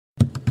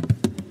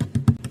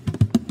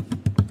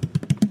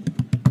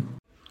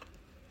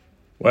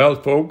Well,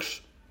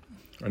 folks,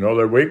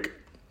 another week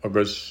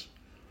agus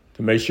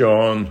to me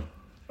Sean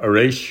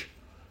Arish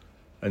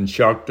and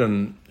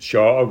Shockton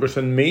Shaw agus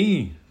and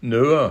me,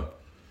 Nua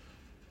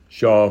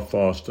Shaw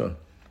Foster.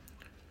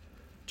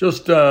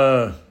 Just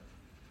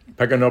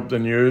picking up the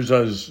news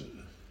as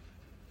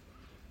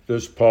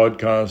this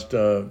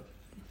podcast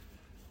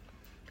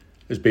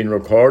is being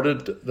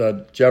recorded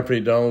that Jeffrey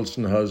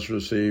Donaldson has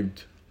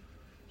received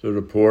the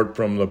report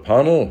from the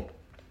panel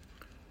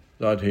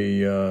that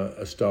he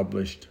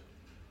established.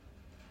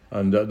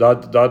 And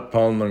that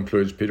panel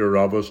includes Peter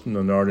Robertson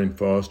and Arlene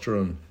Foster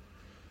and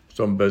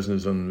some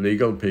business and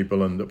legal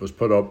people, and it was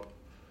put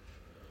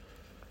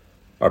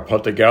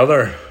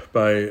together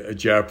by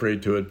Jeffrey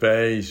to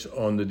advise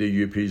on the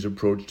DUP's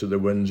approach to the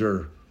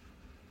Windsor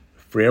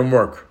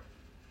Framework.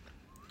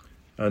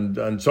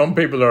 And some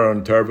people are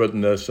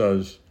interpreting this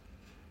as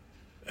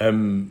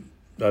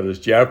that is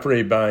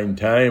Jeffrey buying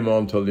time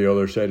until the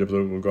other side of the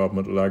local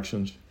government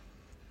elections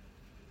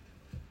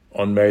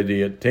on May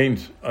the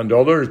 18th, and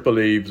others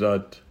believe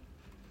that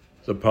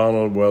the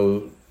panel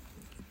will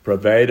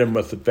provide him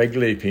with the fig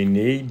leaf he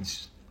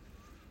needs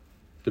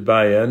to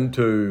buy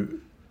into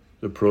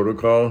the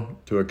protocol,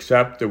 to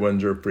accept the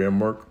Windsor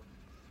Framework,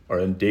 or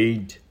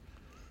indeed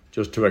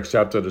just to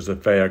accept it as a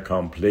fait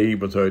accompli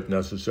without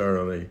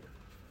necessarily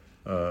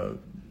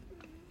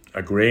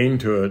agreeing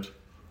to it,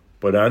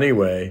 but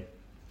anyway,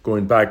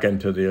 going back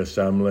into the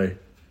Assembly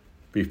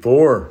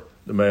before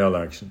the May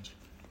elections.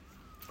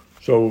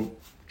 So,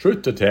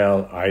 truth to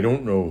tell, I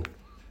don't know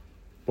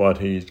what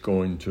he's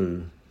going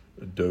to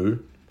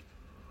do.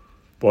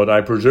 But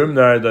I presume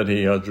now that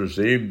he has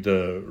received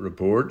the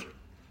report,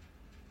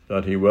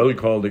 that he will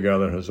call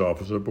together his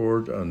officer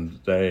board and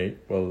they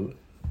will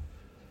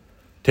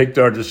take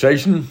their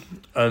decision,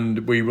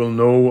 and we will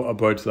know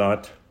about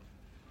that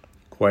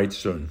quite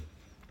soon.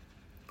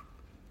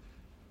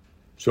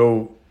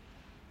 So,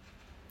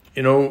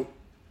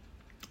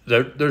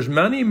 there's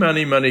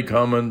many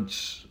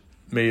comments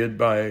made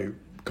by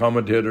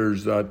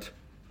commentators that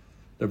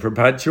the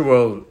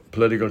perpetual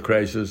political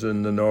crisis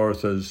in the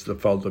North is the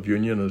fault of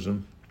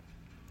unionism.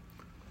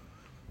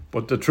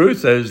 But the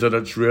truth is that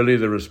it's really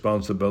the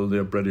responsibility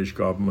of British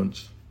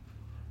governments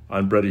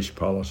and British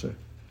policy.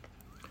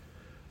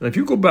 And if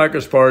you go back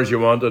as far as you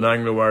want in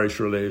Anglo-Irish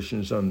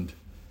relations and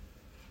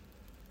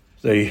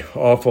the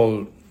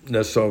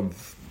awfulness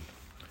of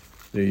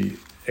the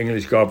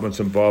English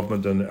government's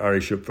involvement in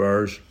Irish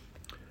affairs,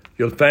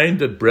 you'll find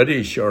that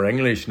British or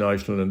English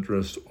national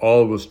interests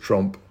always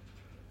trump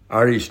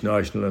Irish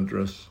national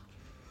interests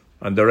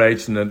and the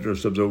rights and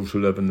interests of those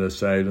who live in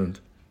this island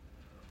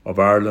of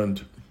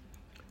Ireland,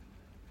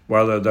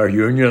 whether they're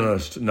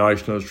unionist,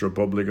 nationalist,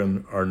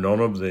 republican, or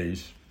none of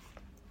these.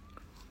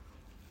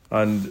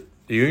 And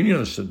the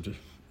unionists had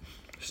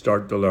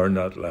start to learn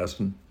that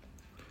lesson.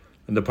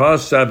 In the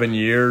past 7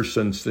 years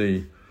since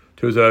the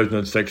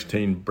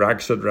 2016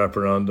 Brexit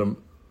referendum,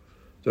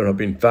 there have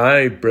been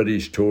 5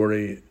 British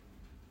Tory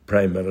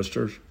Prime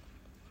Ministers.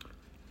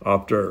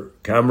 After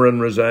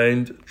Cameron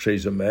resigned,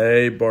 Theresa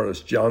May,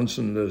 Boris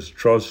Johnson, Liz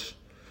Truss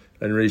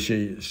and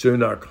Rishi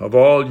Sunak have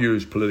all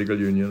used political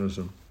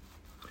unionism,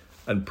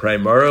 and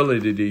primarily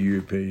the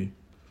DUP,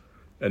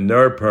 in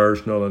their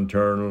personal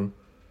internal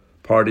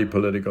party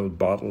political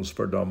battles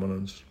for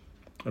dominance.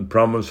 And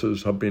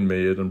promises have been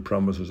made and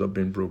promises have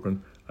been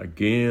broken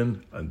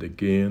again and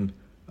again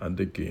and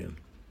again.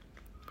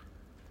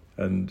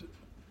 And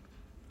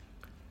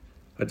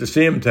at the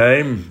same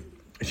time,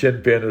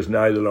 Sinn Féin is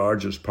now the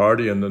largest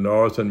party in the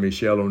North, and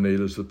Michelle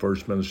O'Neill is the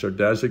First Minister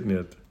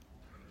designate.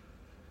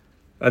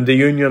 And the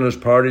unionist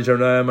parties are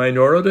now a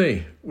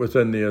minority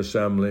within the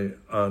Assembly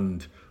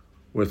and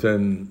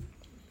within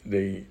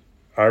the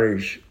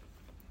Irish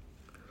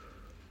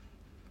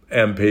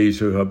MPs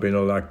who have been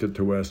elected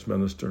to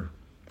Westminster.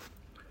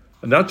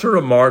 And that's a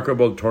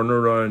remarkable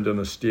turnaround in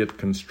a state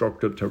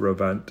constructed to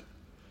prevent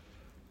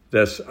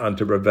this and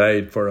to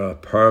provide for a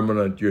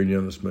permanent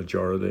unionist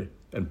majority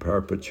in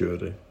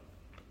perpetuity.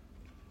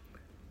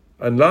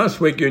 And last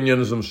week,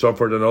 unionism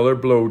suffered another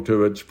blow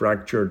to its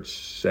fractured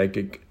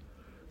psychic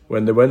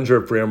when the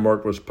Windsor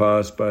Framework was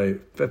passed by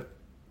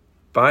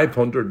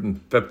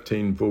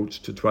 515 votes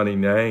to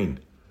 29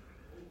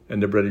 in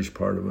the British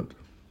Parliament.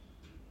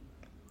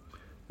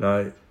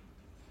 Now,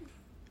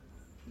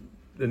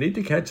 they need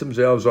to catch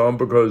themselves on,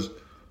 because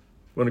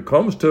when it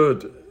comes to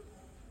it,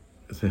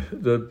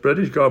 the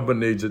British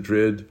government needs a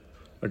trade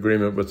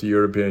agreement with the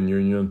European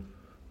Union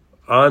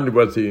and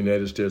with the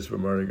United States of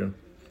America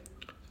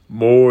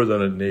more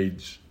than it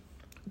needs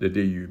the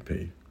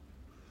DUP.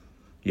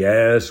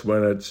 Yes,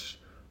 when it's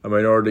a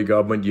minority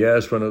government,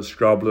 yes, when it's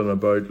scrabbling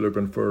about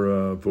looking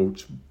for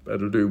votes,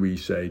 it'll do wee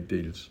side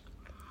deals.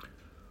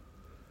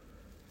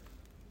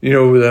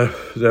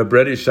 The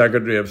British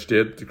Secretary of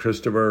State,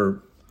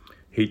 Christopher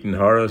Heaton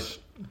Harris,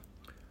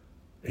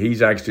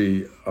 he's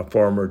actually a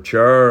former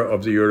chair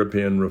of the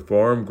European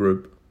Reform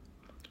Group,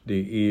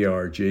 the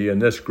ERG,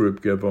 and this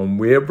group gave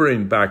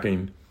unwavering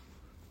backing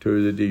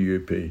to the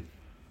DUP.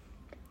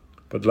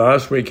 But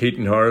last week,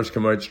 Heaton Harris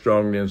came out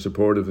strongly in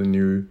support of the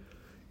new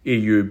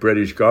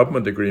EU-British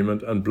government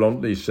agreement and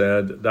bluntly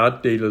said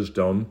that deal is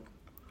done.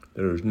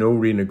 There is no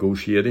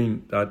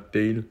renegotiating that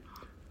deal.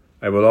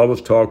 I will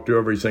always talk to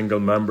every single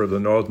member of the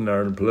Northern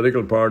Ireland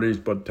political parties,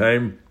 but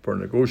time for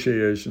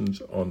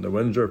negotiations on the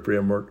Windsor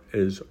Framework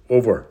is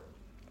over.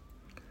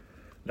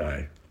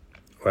 Now,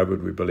 why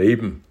would we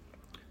believe him?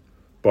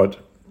 But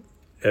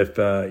if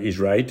he's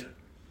right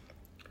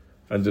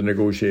and the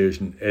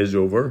negotiation is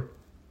over,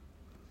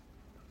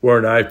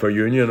 we're now for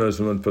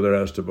unionism and for the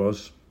rest of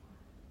us.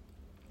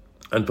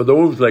 And for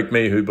those like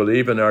me who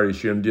believe in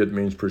Irish unity, it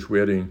means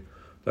persuading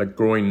that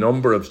growing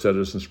number of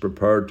citizens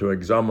prepared to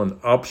examine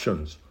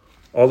options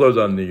other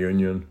than the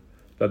union,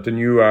 that the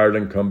new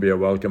Ireland can be a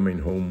welcoming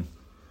home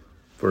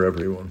for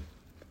everyone.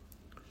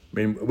 I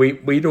mean,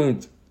 we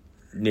don't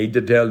need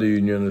to tell the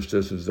unionists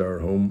this is their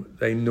home.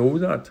 They know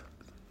that.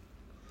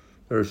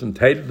 They're as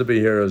entitled to be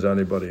here as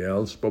anybody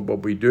else, but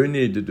what we do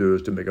need to do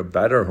is to make a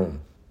better home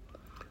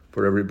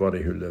for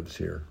everybody who lives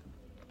here.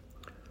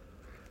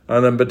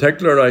 And in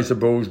particular, I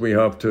suppose we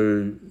have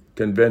to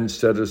convince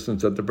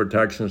citizens that the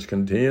protections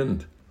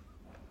contained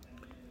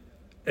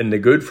in the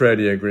Good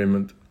Friday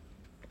Agreement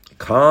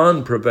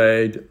can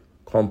provide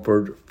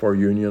comfort for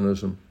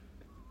unionism.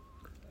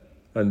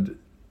 And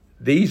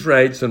these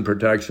rights and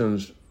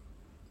protections,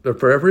 they're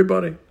for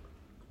everybody.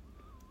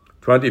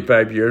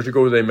 25 years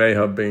ago, they may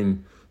have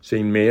been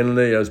seen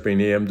mainly as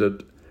being aimed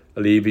at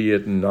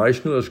alleviating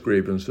nationalist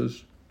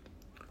grievances,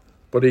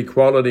 but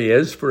equality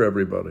is for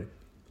everybody.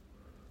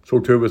 So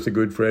too with the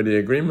Good Friday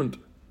Agreement.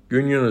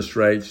 Unionist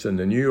rights in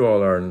the new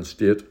All-Ireland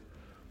state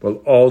will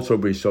also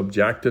be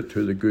subjected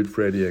to the Good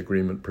Friday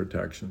Agreement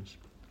protections.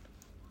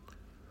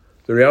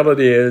 The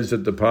reality is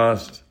that the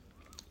past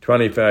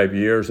 25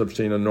 years have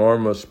seen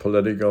enormous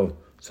political,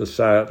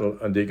 societal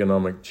and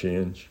economic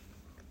change.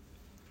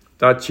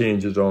 That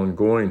change is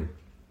ongoing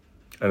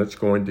and it's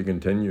going to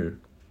continue.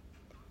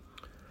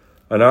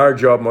 And our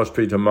job must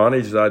be to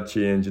manage that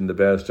change in the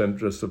best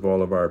interests of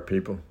all of our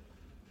people.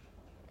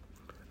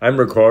 I'm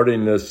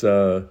recording this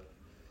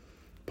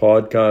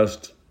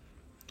podcast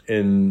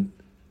in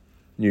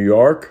New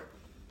York.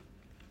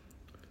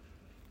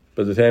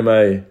 By the time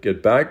I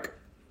get back,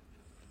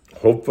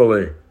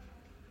 hopefully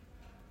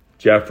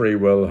Jeffrey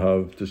will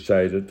have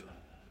decided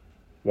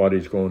what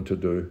he's going to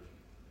do.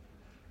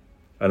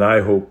 And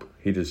I hope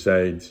he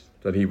decides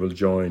that he will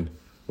join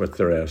with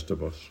the rest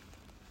of us.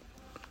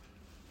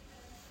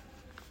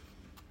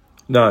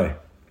 Now,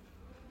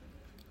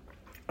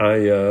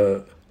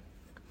 I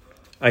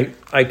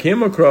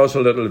came across a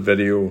little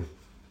video,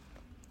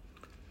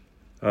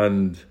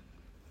 and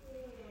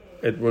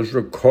it was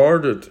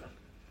recorded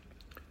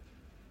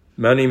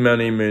many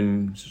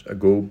moons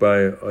ago by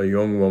a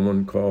young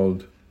woman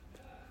called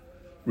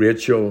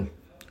Rachel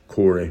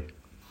Corrie.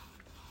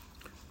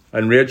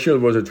 And Rachel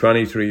was a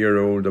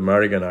 23-year-old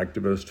American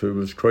activist who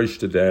was crushed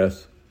to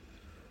death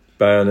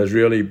by an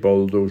Israeli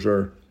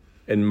bulldozer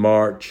in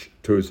March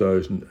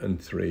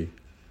 2003.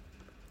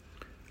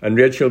 And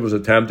Rachel was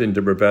attempting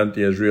to prevent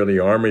the Israeli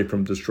army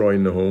from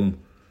destroying the home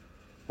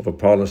of a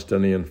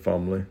Palestinian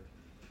family.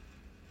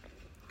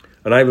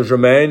 And I was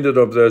reminded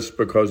of this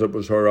because it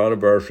was her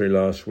anniversary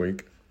last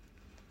week.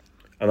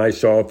 And I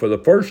saw for the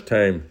first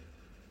time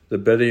the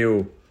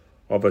video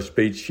of a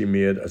speech she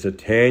made as a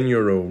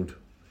 10-year-old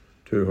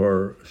to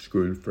her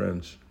school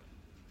friends.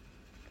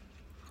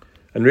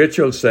 And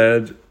Rachel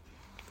said,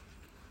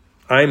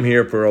 "I'm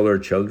here for other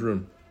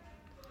children.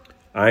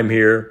 I'm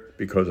here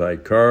because I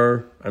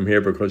care. I'm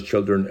here because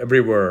children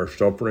everywhere are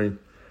suffering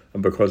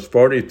and because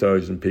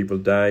 40,000 people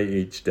die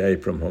each day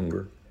from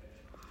hunger.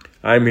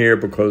 I'm here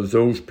because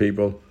those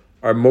people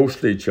are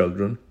mostly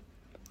children.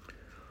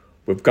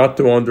 We've got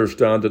to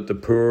understand that the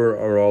poor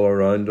are all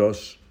around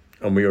us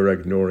and we are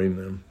ignoring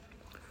them.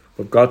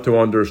 We've got to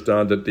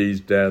understand that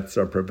these deaths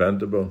are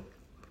preventable.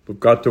 We've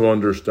got to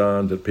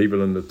understand that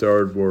people in the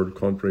third world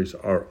countries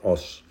are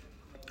us.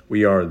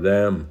 We are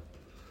them.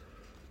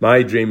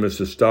 My dream is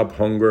to stop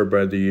hunger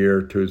by the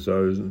year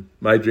 2000.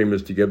 My dream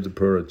is to give the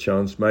poor a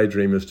chance. My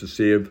dream is to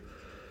save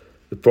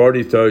the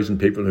 40,000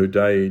 people who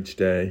die each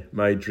day.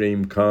 My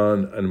dream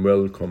can and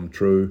will come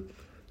true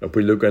if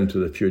we look into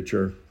the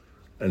future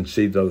and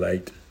see the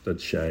light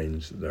that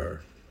shines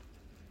there."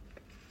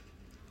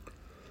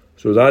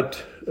 So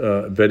that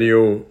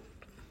video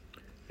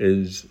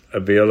is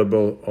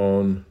available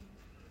on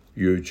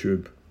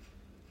YouTube.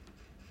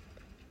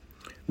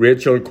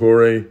 Rachel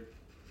Corrie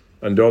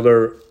and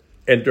other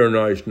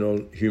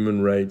international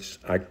human rights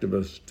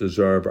activists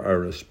deserve our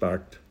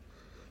respect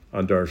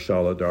and our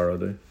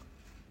solidarity.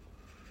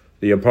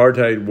 The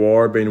apartheid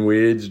war being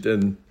waged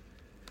in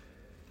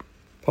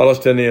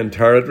Palestinian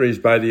territories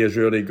by the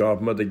Israeli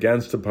government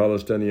against the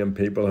Palestinian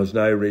people has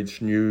now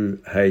reached new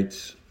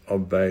heights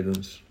of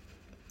violence.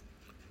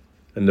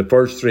 In the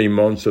first 3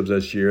 months of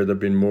this year, there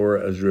have been more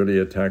Israeli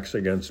attacks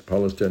against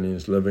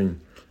Palestinians living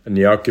in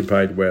the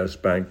occupied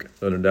West Bank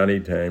than at any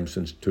time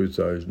since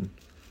 2000,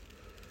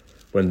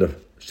 when the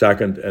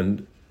Second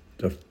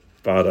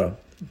Intifada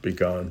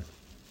began.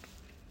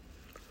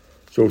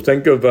 So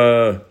think of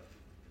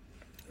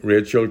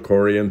Rachel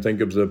Corrie and think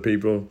of the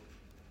people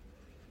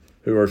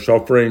who are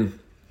suffering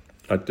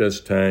at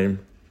this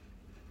time.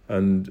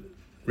 And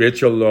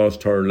Rachel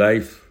lost her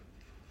life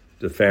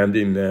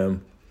defending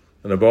them.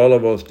 And if all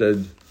of us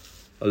did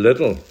a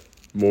little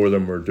more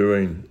than we're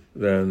doing,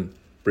 then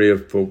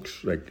brave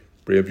folks, like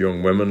brave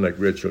young women like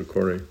Rachel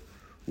Corrie,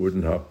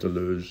 wouldn't have to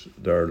lose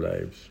their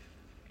lives.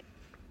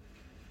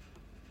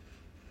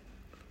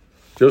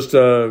 Just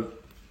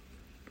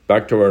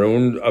back to our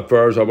own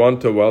affairs, I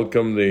want to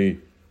welcome the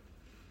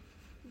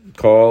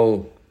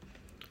call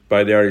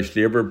by the Irish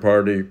Labour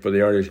Party for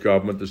the Irish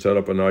Government to set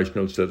up a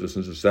National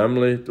Citizens'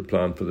 Assembly to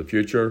plan for the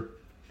future.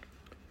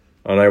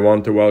 And I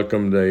want to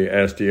welcome the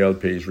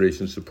SDLPs'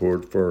 recent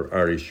support for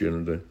Irish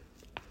unity.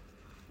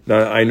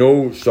 Now, I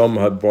know some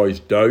had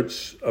voiced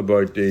doubts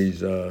about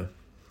these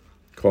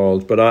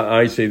calls, but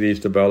I see these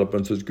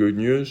developments as good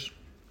news.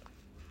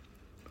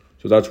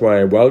 So that's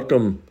why I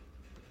welcome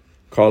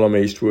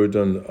Colm Eastwood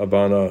and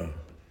Ivana's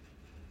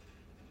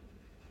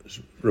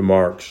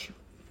remarks.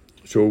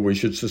 So we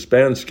should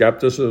suspend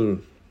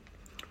scepticism.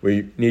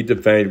 We need to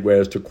find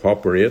ways to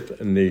cooperate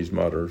in these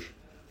matters.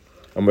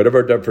 And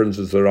whatever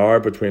differences there are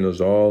between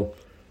us all,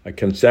 a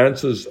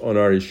consensus on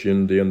Irish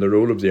unity and the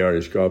role of the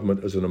Irish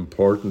government is an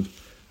important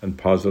and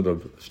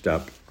positive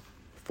step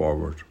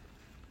forward.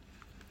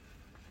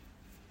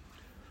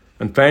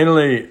 And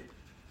finally,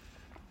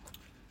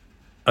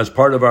 as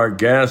part of our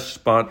guest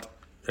spot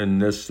in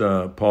this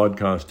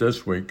podcast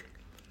this week,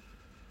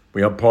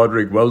 we have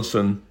Padráic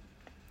Wilson,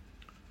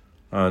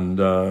 and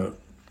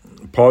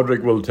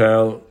Pádraic will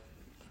tell,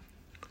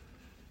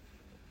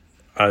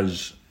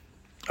 as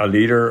a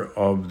leader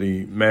of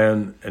the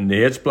men in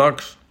the H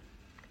blocks,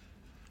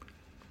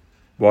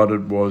 what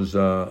it was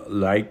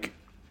like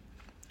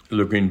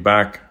looking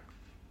back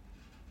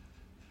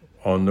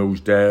on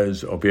those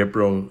days of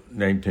April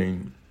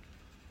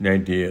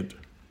 1998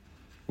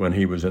 when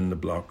he was in the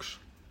blocks.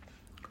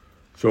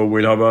 So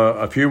we'll have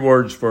a few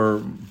words for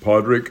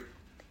Pádraic.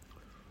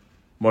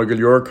 Michael,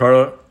 your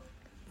cara,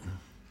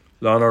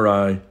 Lana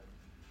Rai.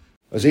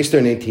 As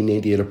Easter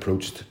 1998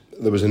 approached,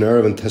 there was an air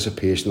of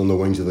anticipation on the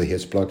wings of the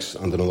H blocks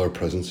and in other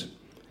prisons.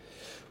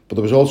 But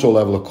there was also a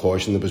level of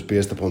caution that was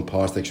based upon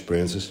past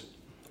experiences.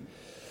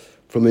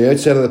 From the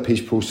outset of the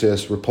peace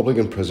process,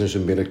 Republican prisoners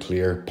had made it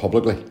clear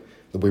publicly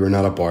that we were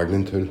not a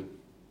bargaining tool.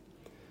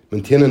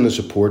 Maintaining the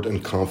support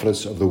and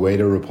confidence of the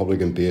wider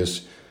Republican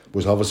base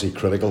was obviously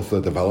critical for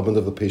the development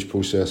of the peace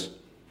process.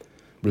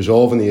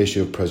 Resolving the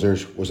issue of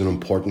prisoners was an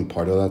important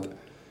part of that.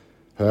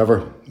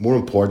 However, more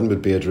important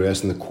would be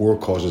addressing the core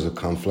causes of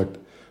conflict,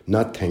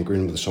 not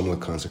tinkering with some of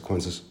the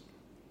consequences.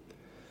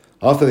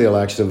 After the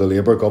election of the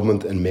Labour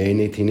government in May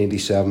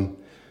 1987,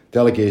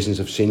 delegations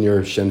of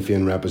senior Sinn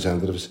Féin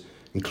representatives,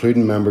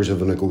 including members of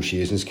the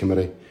negotiations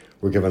committee,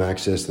 were given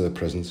access to the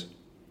prisons.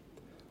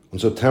 On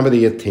September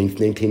the 18th,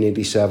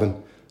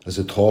 1987, as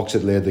the talks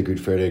that led the Good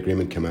Friday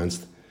Agreement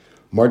commenced,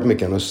 Martin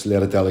McGuinness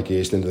led a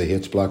delegation into the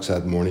H blocks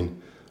that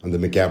morning and the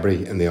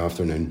McGabry in the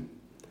afternoon.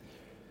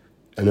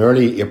 In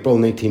early April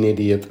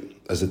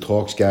 1988, as the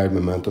talks gathered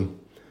momentum,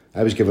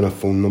 I was given a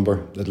phone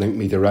number that linked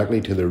me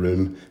directly to the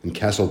room in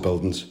Castle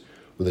Buildings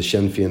where the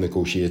Sinn Féin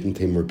negotiating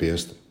team were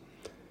based.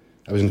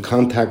 I was in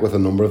contact with a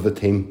number of the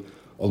team,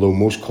 although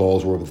most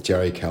calls were with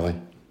Jerry Kelly.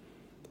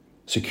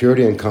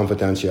 Security and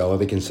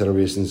confidentiality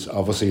considerations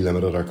obviously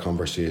limited our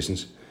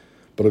conversations,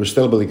 but I was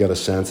still able to get a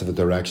sense of the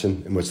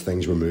direction in which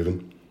things were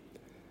moving.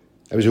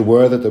 I was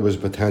aware that there was a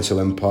potential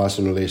impasse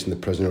in relation to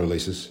prisoner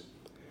releases.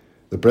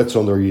 The Brits,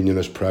 under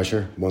unionist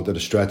pressure, wanted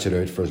to stretch it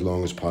out for as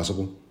long as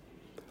possible.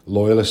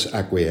 Loyalists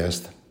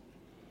acquiesced.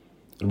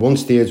 At one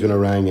stage when I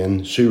rang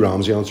in, Sue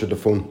Ramsey answered the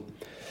phone.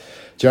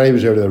 Jerry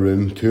was out of the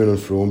room, to and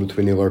fro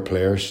between the other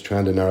players,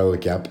 trying to narrow the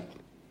gap.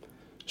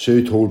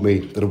 Sue told me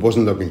that it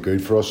wasn't looking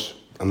good for us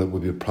and that we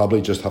would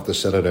probably just have to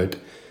sit it out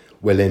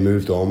while they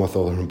moved on with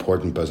other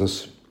important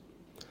business.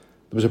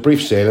 There was a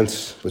brief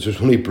silence, which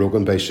was only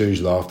broken by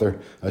Sue's laughter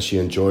as she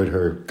enjoyed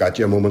her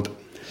gotcha moment.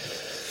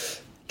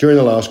 During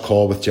the last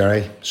call with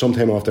Jerry,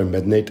 sometime after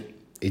midnight,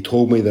 he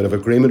told me that if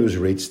agreement was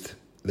reached,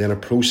 then a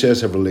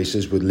process of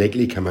releases would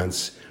likely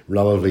commence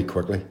relatively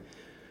quickly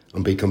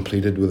and be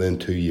completed within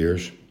 2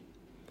 years.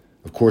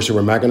 Of course, there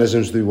were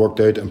mechanisms to be worked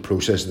out and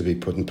processes to be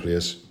put in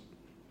place.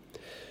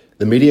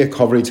 The media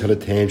coverage had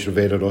at times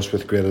provided us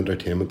with great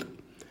entertainment.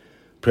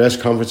 Press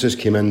conferences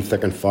came in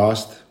thick and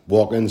fast,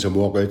 walk-ins and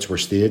walk-outs were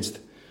staged,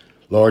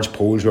 large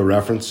polls were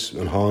referenced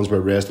and hands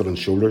were rested on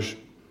shoulders.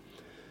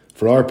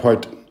 For our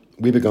part,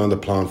 we began to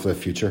plan for the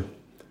future,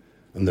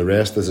 and the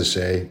rest, as I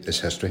say,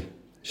 is history.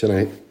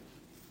 Sinead.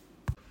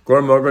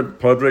 Gormugad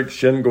Pádraic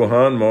Shin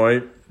Gohan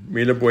Moi,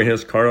 Mila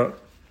Buhis Kara.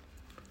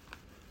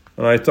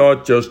 And I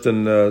thought, just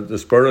in the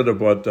spirit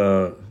of what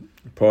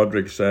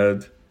Pádraic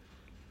said,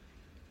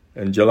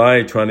 in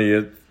July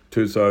 28,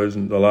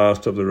 2000, the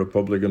last of the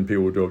Republican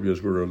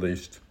POWs were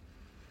released.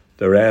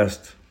 The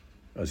rest,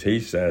 as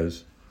he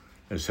says,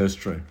 is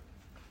history.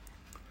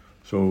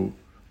 So,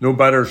 no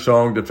better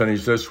song to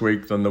finish this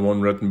week than the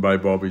one written by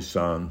Bobby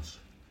Sands,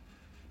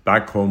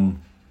 Back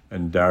Home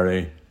in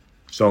Derry,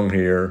 sung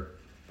here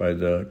by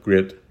the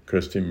great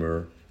Christy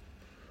Moore.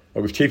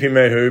 agus típi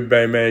mé hu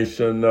bei mé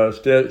san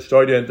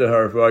stadianta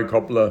ar bhá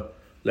coppla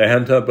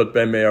lehananta, but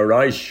bei mé a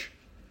reis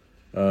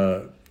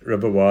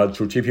ribhád,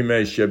 so típi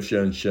mé sibse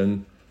an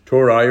sin,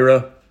 tór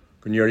aire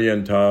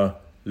gonneoirí tá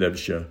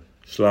libse,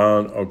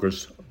 slán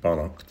agus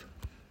bannacht.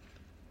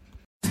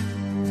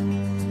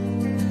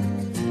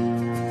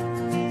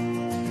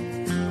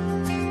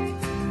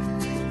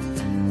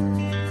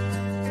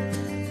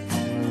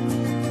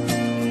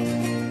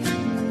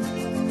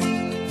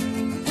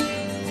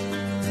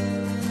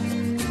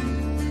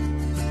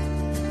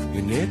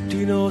 In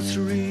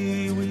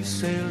 1803 we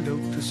sailed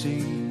out to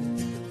sea,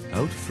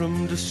 out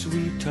from the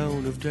sweet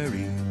town of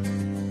Derry.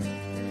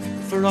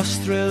 For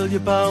Australia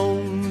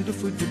bound,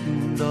 if we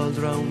didn't all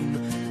drown,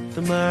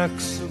 the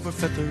marks of our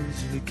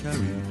feathers we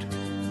carried.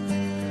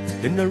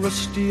 In our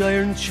rusty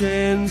iron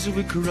chains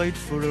we cried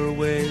for our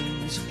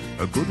wains,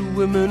 our good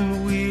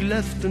women we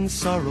left in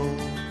sorrow.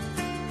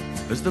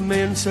 As the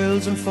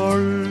mainsails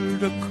unfurled,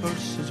 the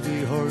curses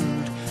we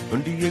hurled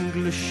on the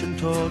English and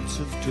thoughts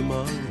of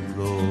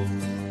tomorrow.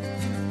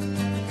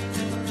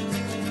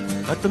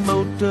 At the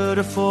mouth of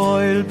the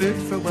foil, bid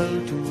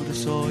farewell to the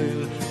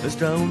soil, as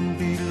down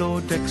below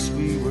decks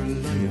we were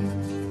lying.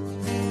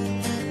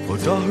 Oh,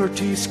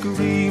 Doherty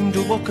screamed,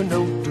 walking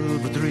out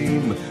of a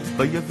dream,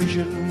 by a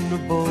vision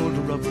of bold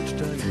Robert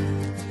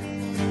dying.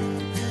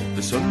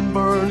 The sun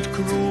burned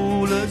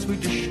cruel as we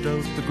dished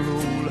out the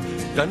gruel.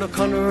 Dan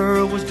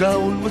O'Connor was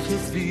down with a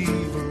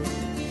fever.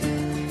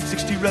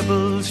 60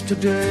 rebels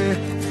today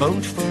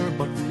found for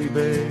Botany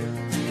Bay.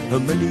 How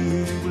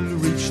many will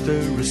reach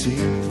their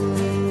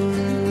receiver?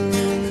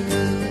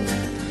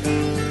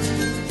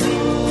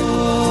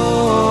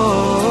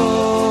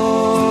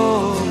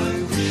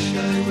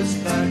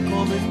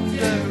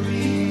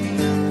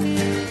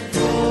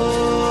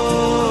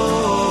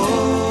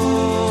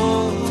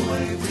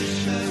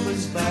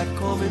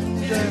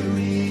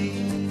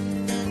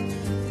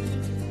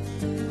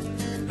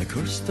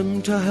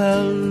 Them to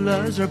hell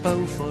as our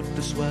bow fought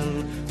to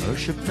swell. Our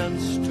ship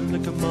danced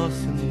like a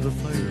moth in the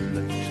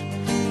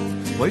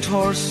firelight. White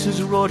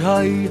horses rode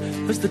high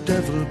as the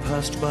devil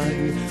passed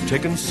by,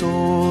 taking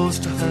souls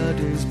to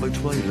Hades by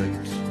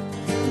twilight.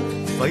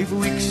 5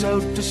 weeks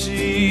out to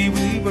sea,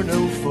 we were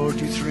now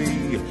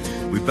 43.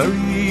 We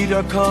buried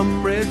our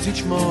comrades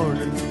each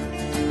morning.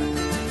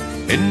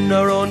 In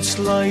our own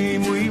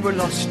slime we were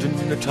lost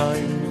in the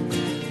time,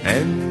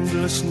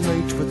 endless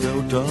night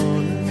without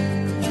dawn.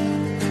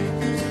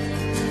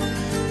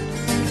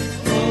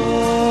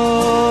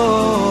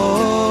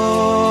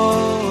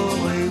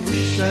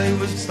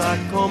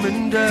 Back home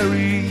in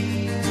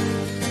Derry.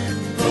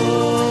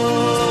 Oh,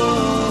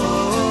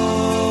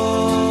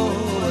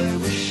 I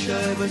wish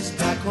I was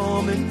back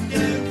home in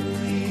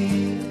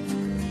Derry.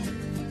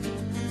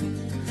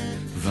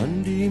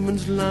 Van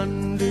Diemen's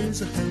Land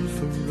is a hell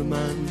for a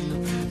man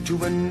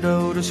to end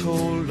out his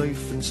whole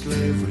life in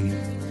slavery,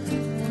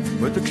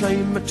 where the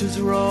climate is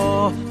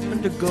raw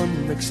and the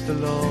gun makes the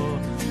law,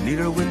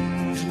 neither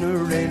wind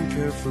nor rain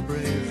care for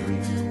bravery.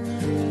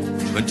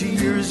 20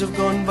 years have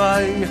gone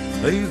by,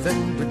 I've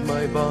ended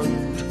my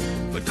bond,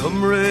 but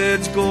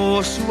comrades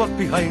ghosts walk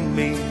behind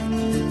me.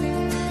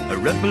 A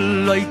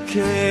rebel I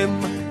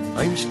came,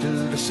 I'm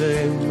still the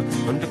same,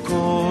 on the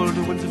cold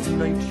winds of the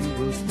night you